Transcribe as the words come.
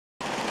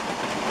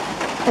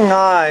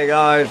Alright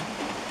guys,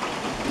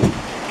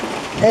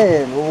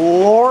 and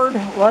Lord,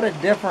 what a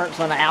difference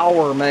an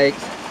hour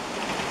makes.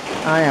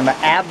 I am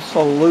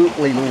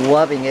absolutely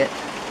loving it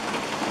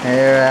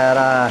here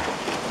at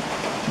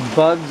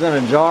Bugs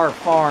in a Jar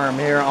Farm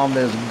here on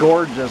this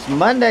gorgeous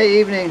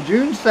Monday evening,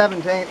 June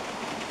 17th.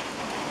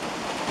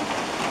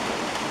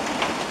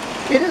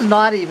 It is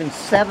not even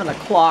 7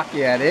 o'clock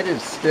yet. It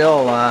is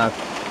still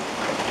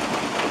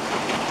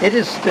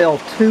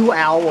 2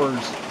 hours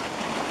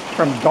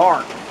from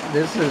dark.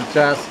 This is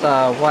just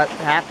what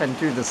happened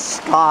to the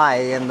sky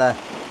in the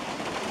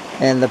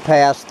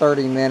past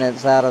 30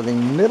 minutes out of the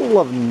middle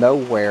of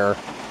nowhere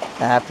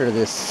after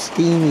this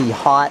steamy,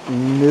 hot,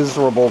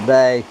 miserable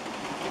day.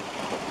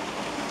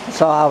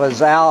 So I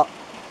was out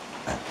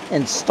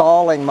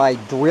installing my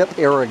drip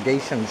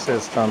irrigation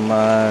system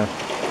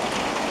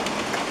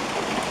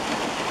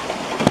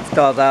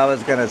because I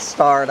was going to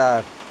start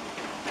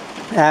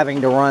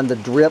having to run the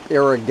drip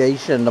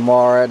irrigation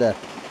tomorrow to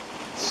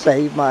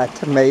save my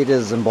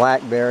tomatoes and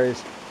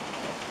blackberries.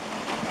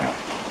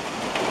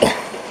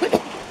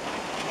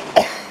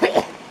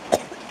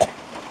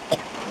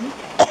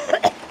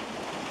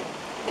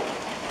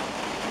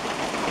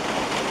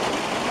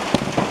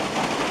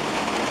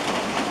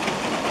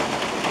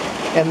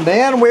 And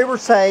then we were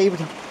saved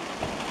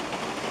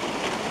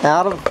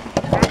out of...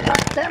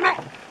 Damn it!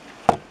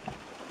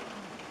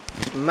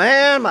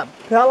 Man, my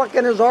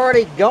pelican is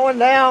already going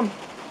down,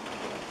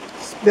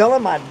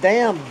 spilling my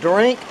damn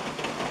drink.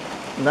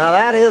 Now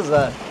that is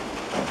a...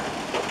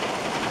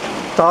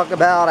 talk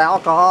about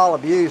alcohol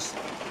abuse.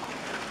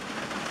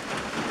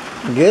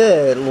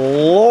 Good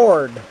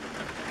Lord.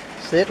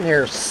 Sitting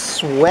here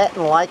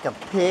sweating like a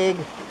pig,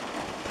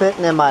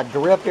 putting in my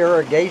drip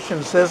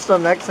irrigation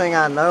system. Next thing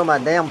I know, my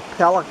damn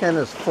pelican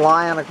is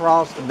flying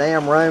across the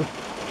damn room.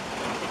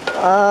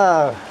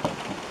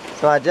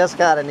 So I just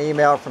got an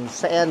email from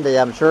Sandy.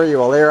 I'm sure you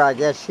will hear. I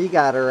guess she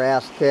got her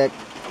ass kicked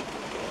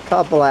a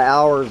couple of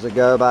hours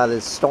ago by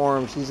this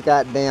storm. She's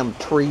got damn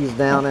trees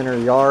down in her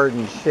yard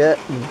and shit.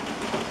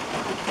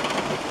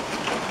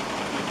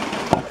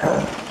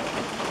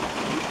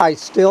 I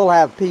still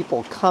have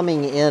people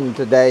coming in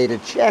today to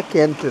check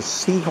into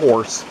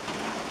Seahorse,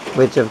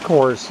 which of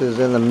course is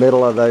in the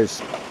middle of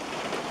those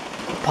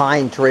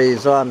pine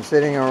trees. So I'm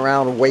sitting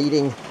around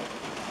waiting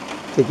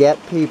to get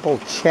people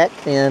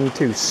checked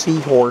into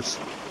Seahorse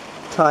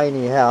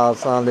tiny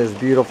house on this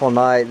beautiful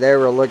night. They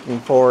were looking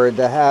forward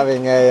to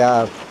having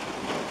a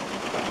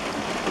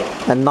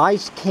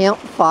nice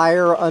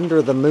campfire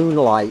under the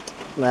moonlight.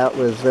 That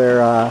was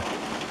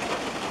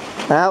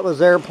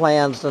their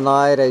plans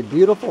tonight. A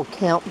beautiful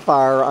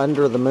campfire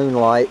under the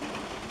moonlight.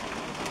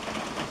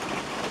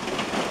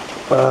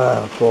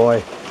 Oh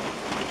boy.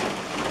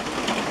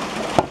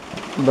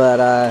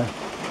 But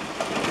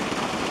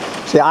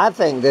see, I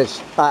think this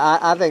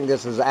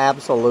is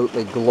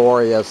absolutely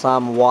glorious.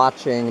 I'm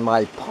watching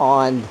my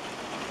pond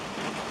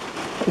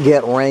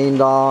get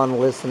rained on,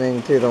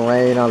 listening to the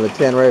rain on the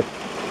tin roof.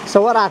 So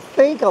what I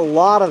think a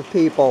lot of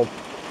people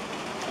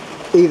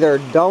either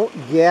don't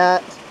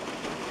get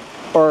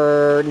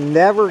or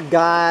never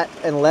got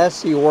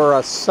unless you were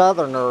a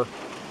Southerner.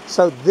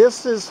 So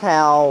this is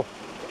how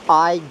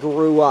I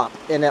grew up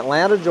in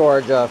Atlanta,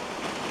 Georgia,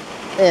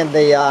 in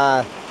the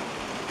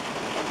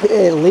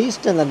at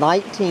least in the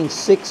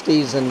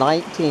 1960s and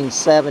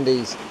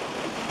 1970s.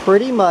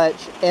 Pretty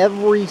much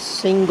every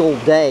single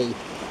day,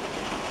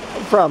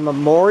 from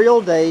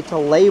Memorial Day to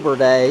Labor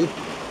Day,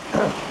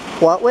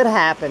 what would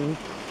happen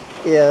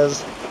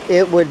is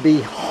it would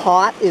be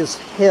hot as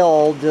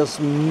hell, just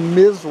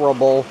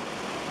miserable.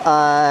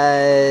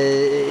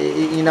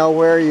 You know,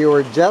 where you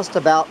were just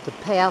about to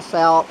pass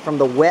out from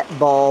the wet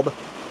bulb.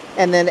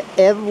 And then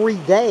every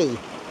day,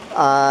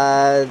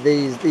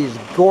 these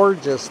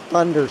gorgeous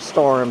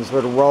thunderstorms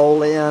would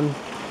roll in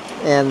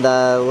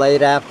the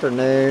late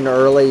afternoon,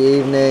 early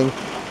evening.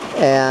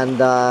 And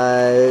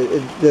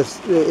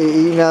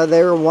you know,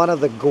 they were one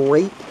of the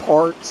great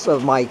parts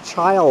of my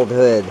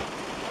childhood,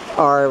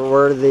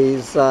 were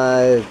these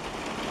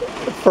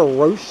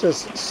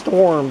ferocious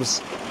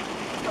storms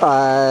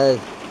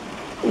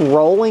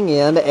rolling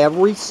in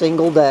every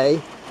single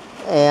day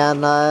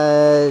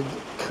and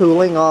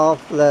cooling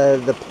off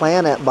the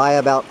planet by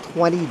about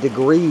 20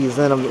 degrees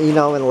in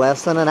in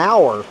less than an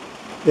hour.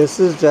 This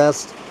is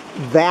just,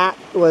 that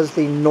was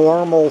the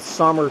normal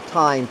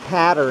summertime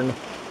pattern,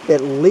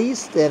 at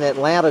least in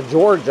Atlanta,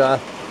 Georgia,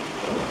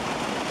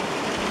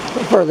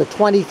 for the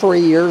 23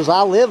 years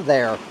I lived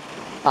there.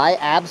 I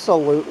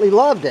absolutely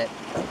loved it.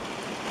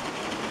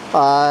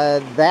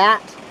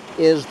 That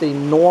is the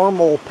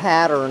normal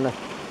pattern,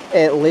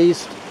 at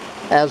least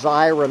as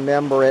I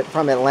remember it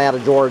from Atlanta,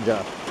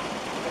 Georgia,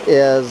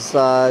 is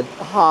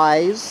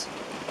highs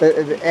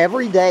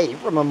every day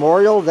from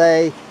Memorial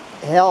Day,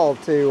 hell,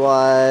 to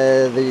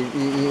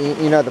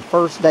the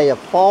first day of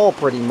fall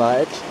pretty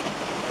much.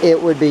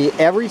 It would be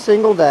every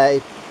single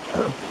day.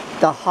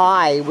 The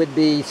high would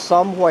be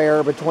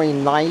somewhere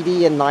between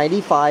 90 and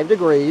 95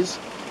 degrees.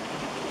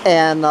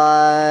 And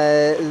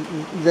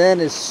then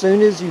as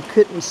soon as you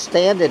couldn't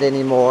stand it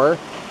anymore,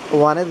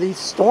 one of these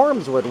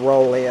storms would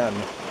roll in.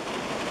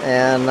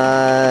 And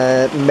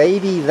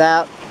maybe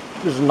that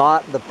is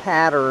not the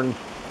pattern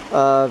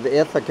of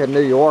Ithaca,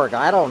 New York.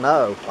 I don't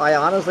know. I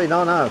honestly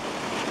don't know.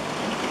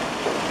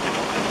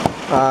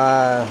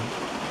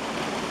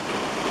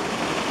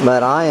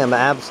 But I am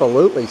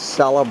absolutely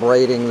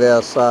celebrating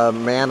this,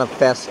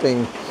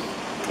 manifesting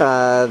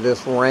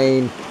this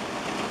rain.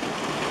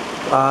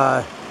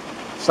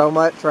 So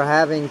much for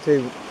having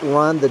to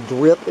run the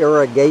drip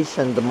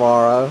irrigation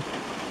tomorrow.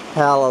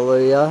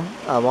 Hallelujah.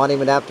 I won't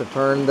even have to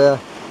turn the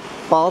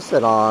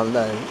faucet on.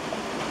 The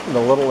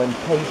little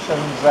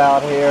impatiens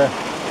out here.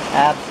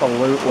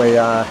 Absolutely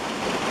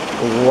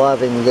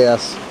loving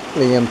this.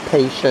 The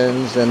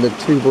impatiens and the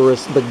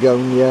tuberous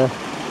begonia.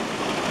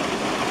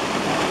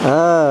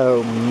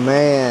 Oh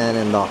man,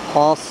 and the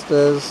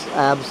hostas.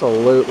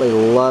 Absolutely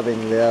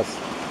loving this.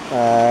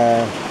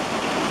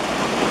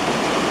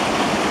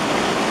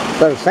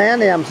 So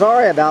Sandy, I'm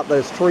sorry about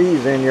those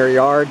trees in your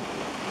yard.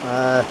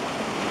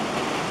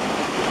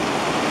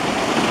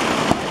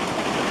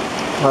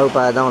 Hope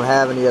I don't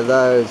have any of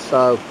those.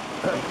 So,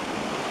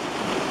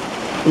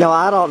 you know,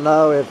 I don't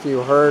know if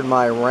you heard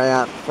my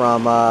rant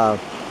from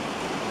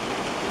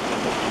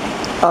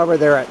over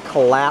there at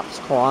Collapse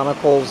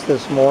Chronicles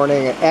this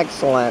morning. An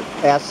excellent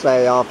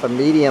essay off of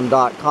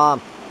medium.com.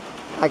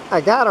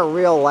 I got a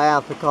real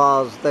laugh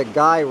because the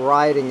guy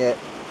writing it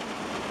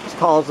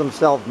calls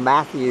himself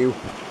Matthew.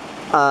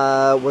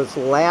 Was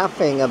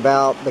laughing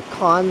about the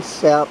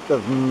concept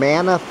of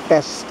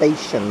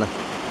manifestation.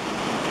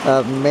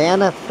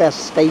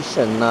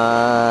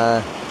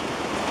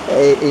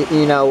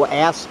 You know,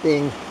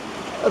 asking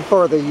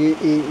for the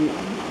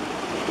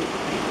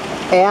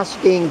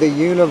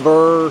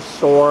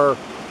universe, or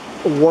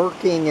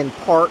working in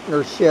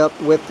partnership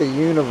with the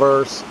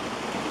universe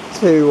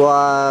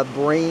to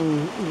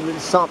bring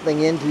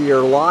something into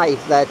your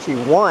life that you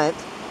want.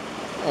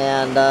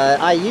 And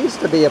I used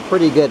to be a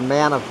pretty good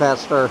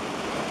manifester,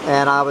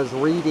 and I was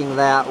reading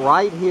that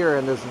right here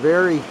in this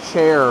very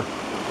chair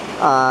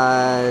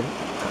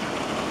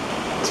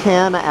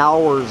 10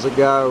 hours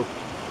ago,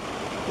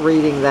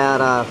 reading that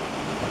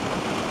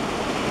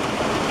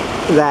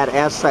that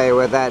essay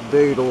with that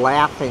dude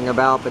laughing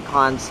about the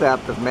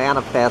concept of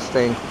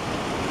manifesting.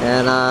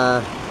 And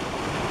I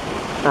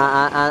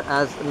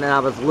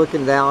was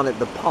looking down at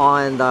the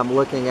pond I'm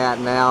looking at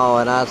now,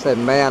 and I said,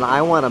 man,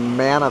 I want to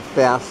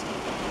manifest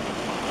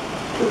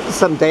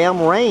some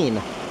damn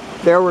rain.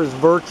 There was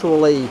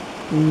virtually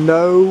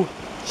no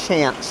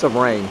chance of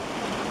rain.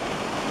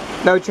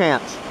 No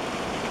chance.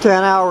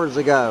 10 hours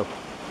ago,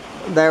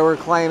 they were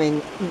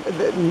claiming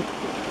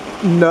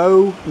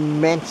no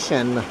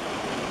mention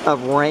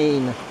of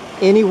rain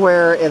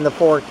anywhere in the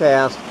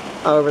forecast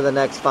over the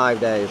next 5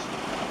 days.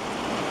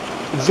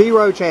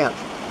 Zero chance.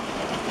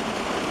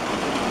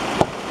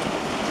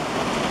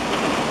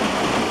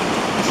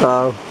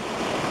 So,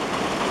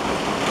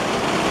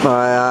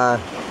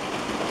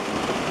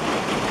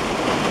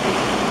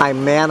 I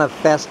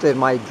manifested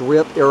my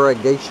drip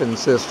irrigation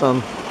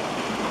system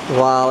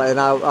and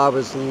I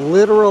was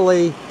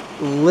literally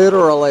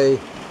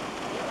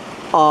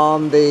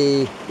on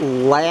the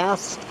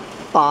last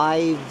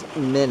 5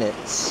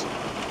 minutes.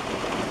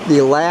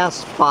 The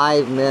last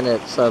 5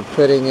 minutes of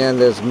putting in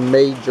this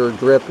major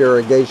drip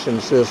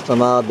irrigation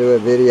system. I'll do a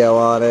video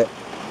on it.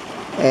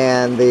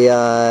 And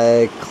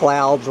the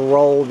clouds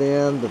rolled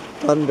in, the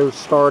thunder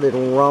started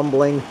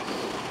rumbling.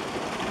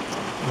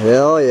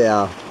 Hell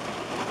yeah.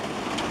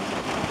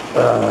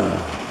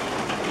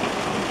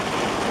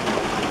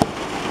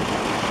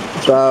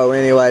 So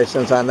anyway,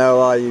 since I know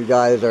all you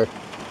guys are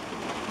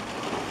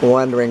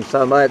wondering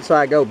so much, so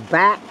I go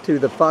back to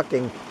the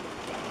fucking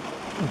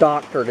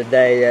doctor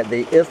today at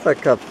the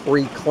Ithaca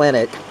Free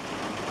Clinic,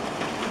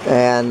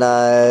 and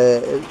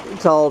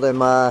told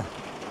him,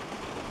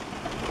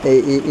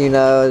 you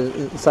know,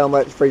 so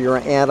much for your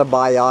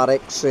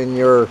antibiotics and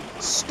your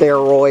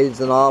steroids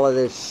and all of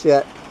this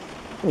shit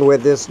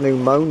with this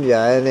pneumonia.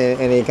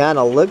 And he kind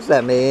of looks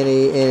at me, and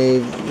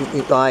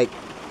he's like,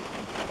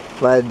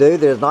 but dude,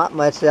 there's not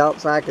much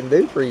else I can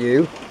do for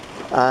you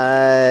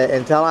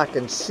until I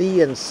can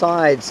see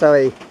inside.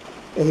 So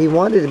he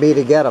wanted me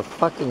to get a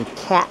fucking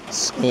CAT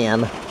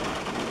scan,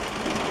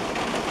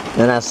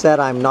 and I said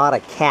I'm not a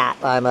cat.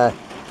 I'm a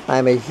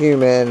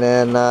human,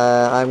 and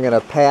I'm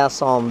gonna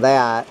pass on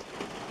that.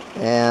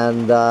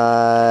 And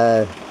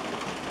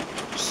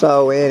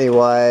so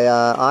anyway,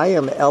 I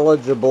am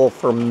eligible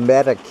for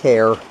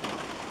Medicare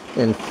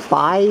in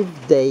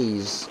 5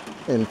 days.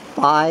 In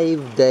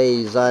 5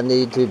 days, I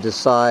need to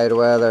decide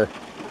whether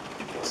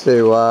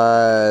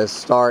to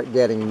start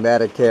getting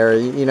Medicare.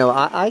 You know,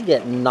 I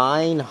get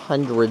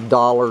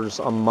 $900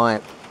 a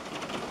month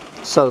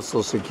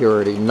Social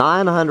Security,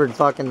 $900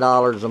 fucking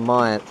dollars a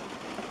month,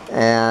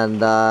 and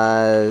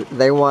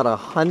they want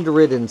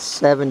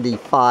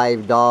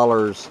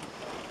 $175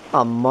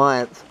 a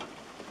month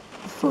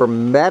for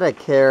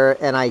Medicare,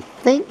 and I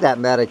think that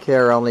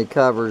Medicare only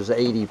covers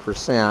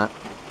 80%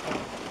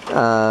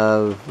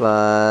 of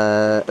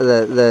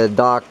the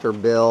doctor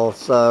bill.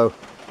 So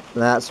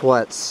That's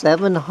what,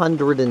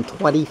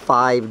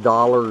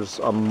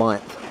 $725 a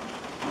month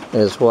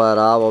is what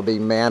I will be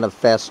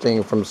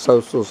manifesting from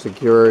Social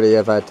Security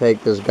if I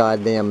take this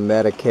goddamn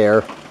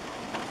Medicare.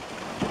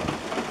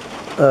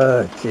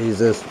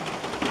 Jesus.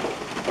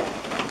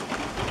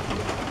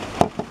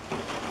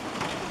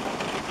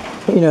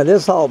 You know,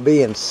 this whole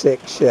being sick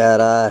shit,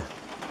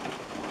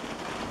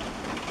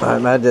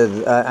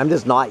 I'm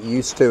just not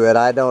used to it.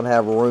 I don't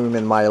have room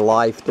in my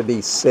life to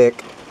be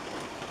sick.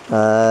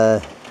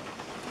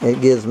 It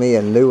gives me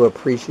a new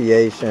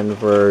appreciation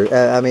for,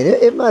 I mean,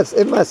 it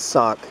must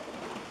suck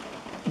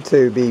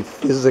to be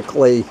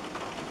physically,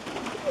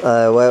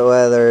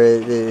 whether,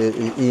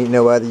 you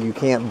know, whether you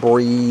can't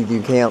breathe,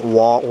 you can't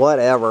walk,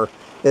 whatever.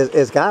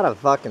 It's gotta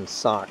fucking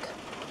suck.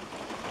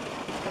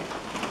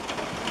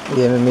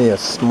 Giving me a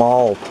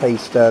small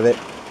taste of it.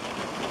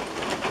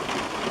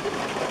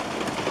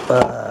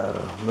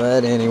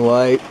 But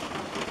anyway,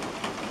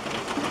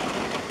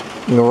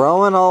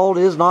 growing old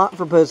is not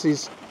for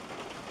pussies.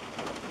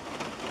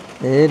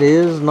 It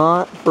is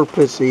not for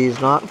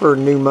pussies, not for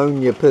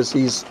pneumonia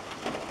pussies.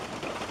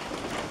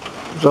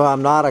 So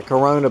I'm not a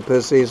corona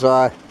pussy,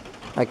 so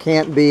I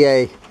can't be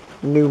a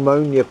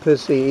pneumonia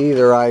pussy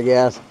either, I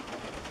guess.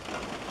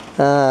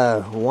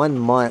 1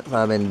 month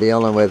I've been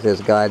dealing with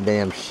this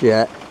goddamn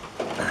shit.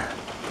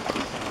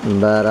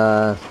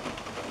 But,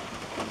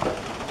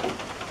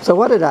 so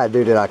what did I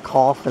do? Did I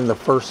cough in the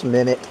first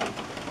minute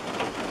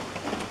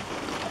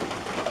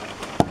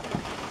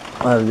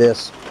of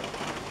this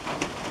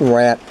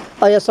rant?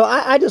 Oh yeah, so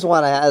I just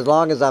want to, as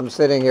long as I'm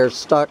sitting here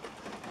stuck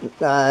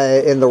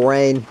in the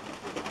rain,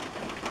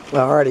 I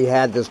already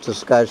had this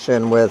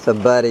discussion with a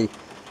buddy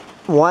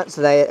once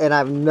today, and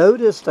I've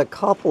noticed a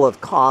couple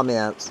of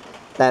comments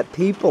that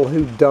people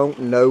who don't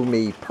know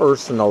me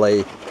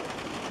personally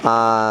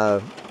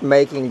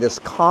making this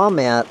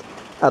comment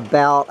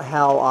about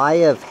how I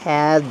have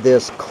had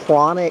this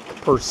chronic,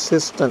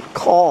 persistent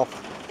cough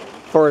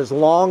for as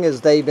long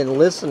as they've been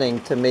listening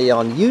to me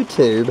on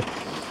YouTube.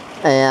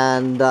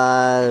 And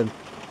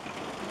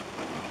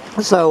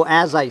so,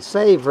 as I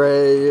say,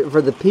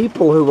 for the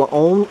people who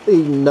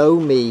only know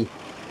me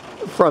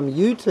from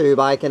YouTube,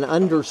 I can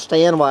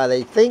understand why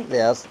they think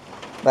this.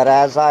 But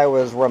as I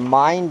was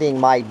reminding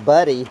my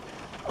buddy,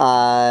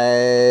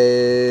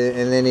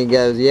 and then he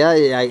goes, yeah,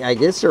 I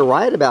guess you're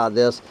right about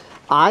this.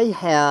 I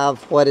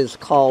have what is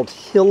called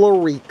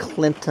Hillary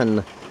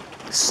Clinton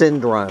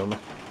syndrome.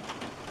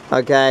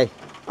 Okay?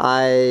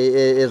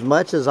 As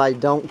much as I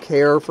don't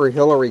care for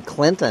Hillary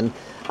Clinton,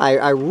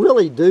 I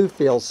really do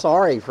feel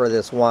sorry for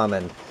this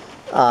woman.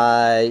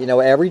 You know,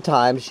 every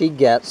time she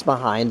gets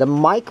behind a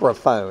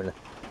microphone,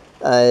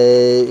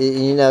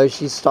 you know,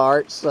 she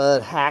starts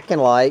hacking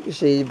like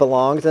she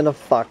belongs in a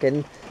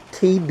fucking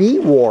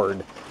TB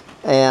ward.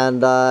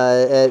 And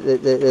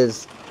it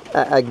is,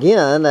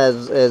 again,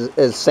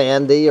 as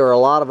Sandy or a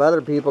lot of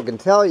other people can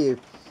tell you,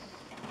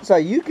 so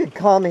you could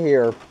come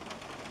here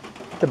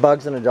to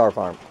Bugs in a Jar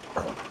Farm.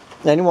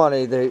 Anyone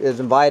is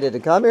invited to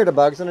come here to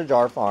Bugs in a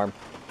Jar Farm.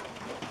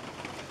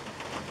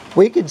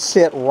 We could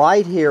sit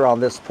right here on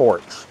this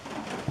porch,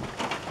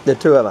 the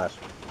two of us.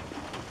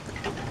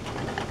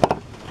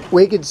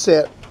 We could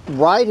sit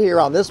right here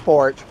on this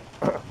porch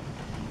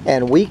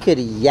and we could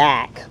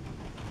yak,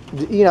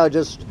 you know,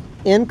 just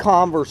in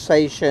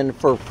conversation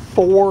for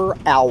 4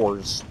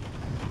 hours.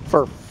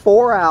 For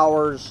 4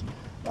 hours,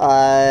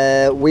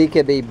 we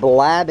could be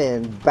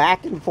blabbing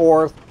back and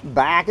forth,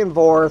 back and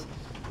forth.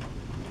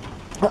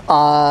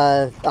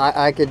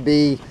 I could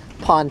be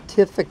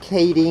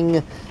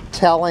pontificating,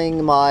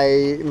 telling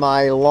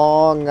my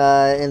long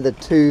in the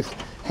tooth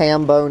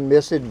ham bone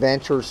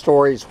misadventure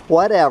stories,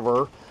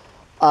 whatever.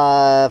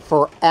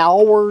 For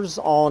hours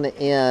on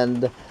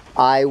end,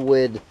 I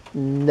would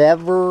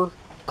never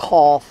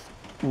cough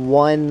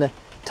one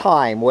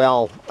time.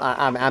 Well,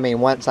 I mean,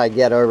 once I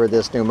get over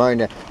this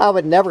pneumonia, I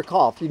would never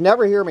cough. You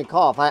never hear me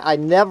cough. I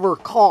never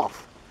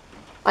cough.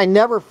 I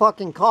never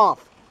fucking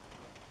cough.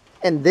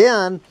 And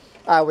then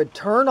I would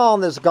turn on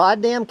this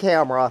goddamn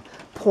camera,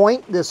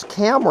 point this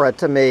camera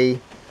to me,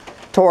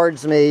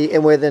 towards me,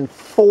 and within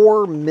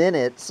 4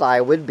 minutes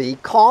I would be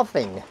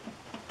coughing.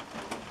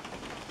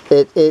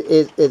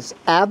 It's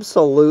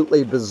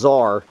absolutely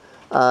bizarre,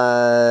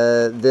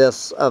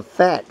 this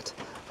effect.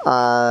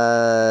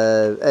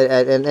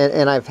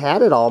 And I've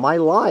had it all my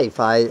life.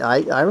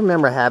 I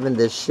remember having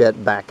this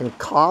shit back in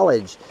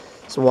college.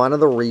 It's one of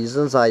the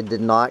reasons I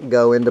did not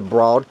go into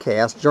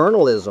broadcast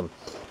journalism.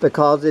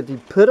 Because if you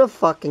put a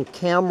fucking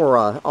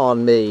camera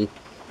on me,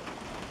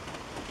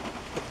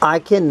 I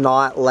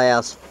cannot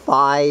last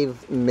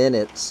 5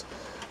 minutes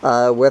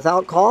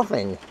without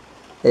coughing.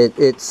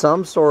 It's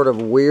some sort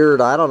of weird,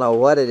 I don't know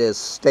what it is,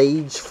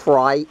 stage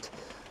fright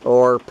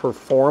or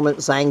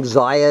performance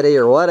anxiety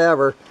or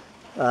whatever.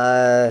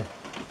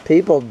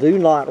 People do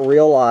not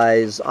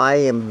realize I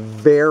am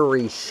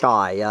very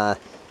shy.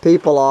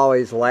 People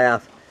always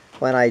laugh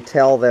when I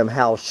tell them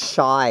how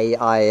shy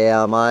I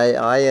am.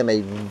 I am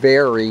a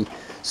very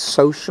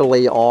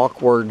socially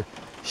awkward,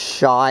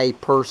 shy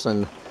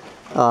person.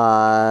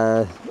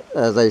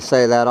 as they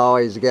say, that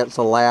always gets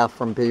a laugh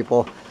from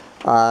people.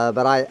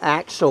 But I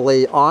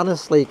actually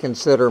honestly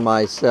consider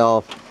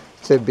myself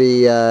to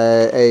be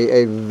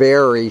a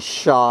very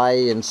shy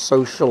and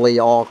socially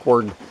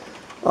awkward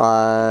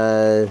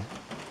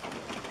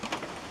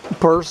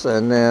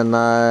person. And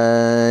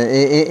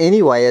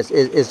anyway,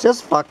 it's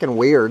just fucking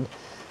weird.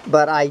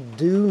 But I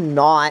do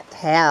not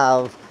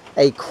have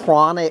a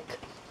chronic,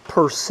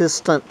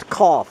 persistent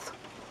cough.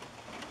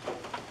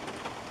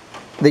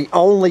 The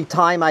only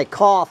time I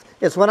cough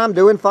is when I'm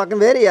doing fucking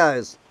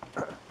videos.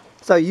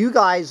 So you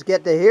guys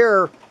get to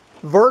hear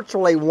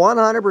virtually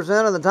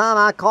 100% of the time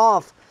I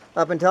cough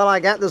up until I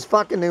got this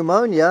fucking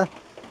pneumonia.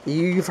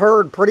 You've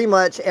heard pretty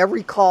much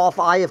every cough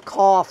I have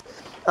coughed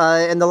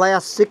in the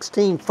last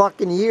 16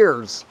 fucking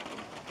years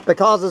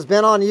because it's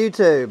been on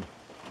YouTube.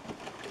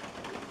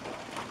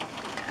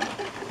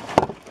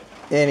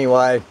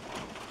 Anyway,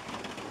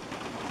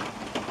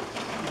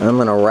 I'm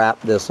gonna wrap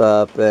this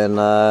up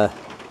and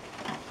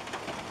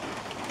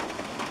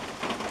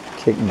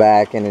kick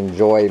back and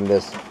enjoy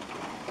this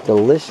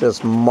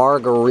delicious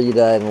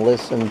margarita and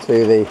listen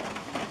to the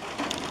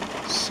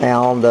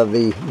sound of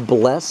the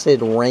blessed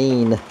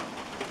rain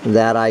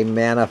that I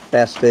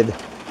manifested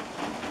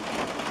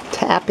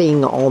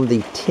tapping on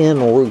the tin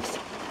roof.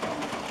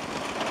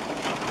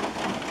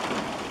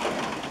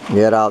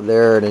 Get out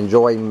there and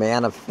enjoy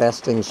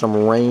manifesting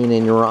some rain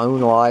in your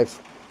own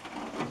life.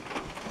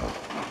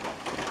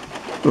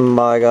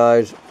 Bye,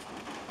 guys.